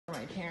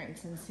my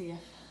parents and see if...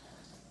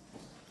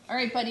 All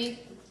right, buddy.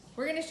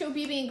 We're going to show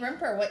BB and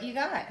Grimper what you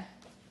got.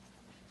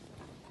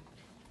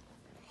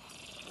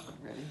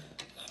 Ready?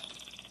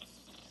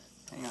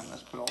 Hang on,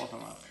 let's put all of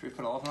them up. Should we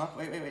put all of them up?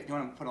 Wait. Do you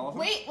want to put all of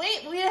them? Wait. We're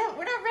not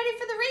ready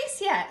for the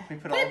race yet. Can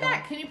we put it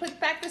back. Can you put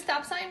back the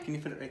stop sign? Can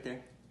you put it right there?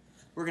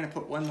 We're going to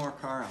put one more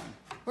car on.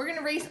 We're going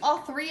to race all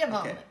 3 of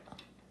them. Okay.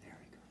 There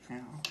we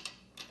go. Now.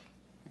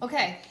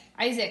 Okay,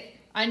 Isaac,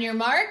 on your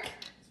mark,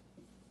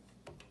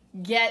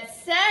 get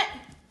set.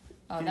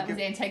 Oh, that was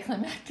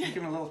anticlimactic. Can you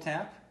give it a little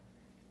tap?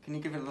 Can you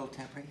give it a little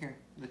tap right here?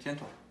 The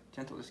gentle,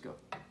 just go.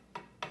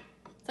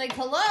 It's like,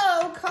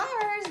 hello,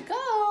 cars,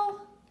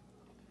 go.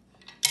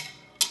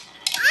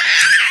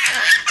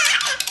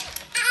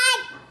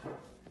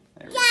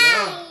 There we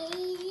go.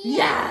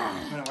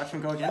 Yeah. You want to watch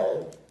them go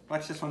again?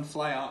 Watch this one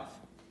fly off.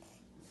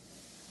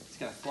 It's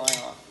going to fly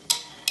off.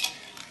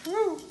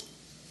 Woo.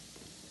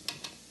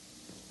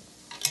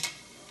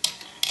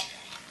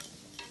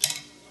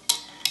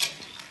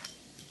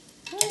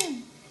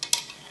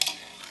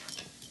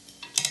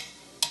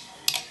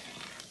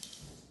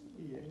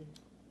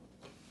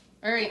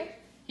 All right,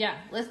 yeah,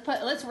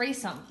 let's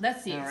race them.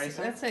 That's Race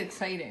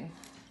exciting.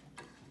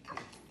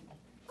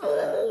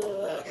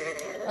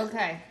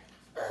 Okay,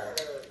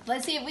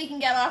 let's see if we can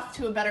get off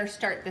to a better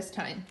start this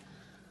time.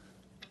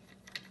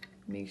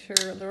 Make sure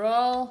they're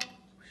all.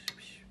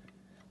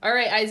 All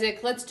right, Isaac,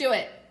 let's do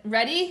it.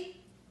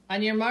 Ready?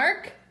 On your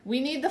mark.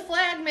 We need the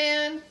flag,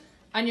 man.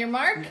 On your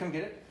mark. Can you come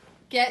get it?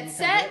 Get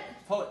set.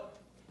 Pull it.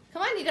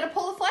 Come on, you gotta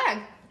pull the flag.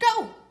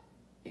 Go.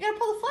 You gotta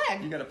pull the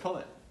flag. You gotta pull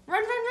it.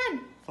 Run.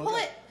 Pull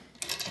it.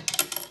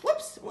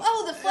 Whoops.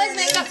 Oh, the flag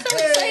man got so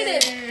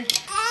excited.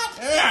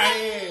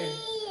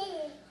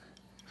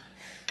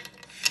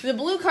 The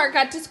blue car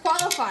got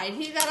disqualified.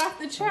 He got off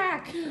the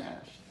track.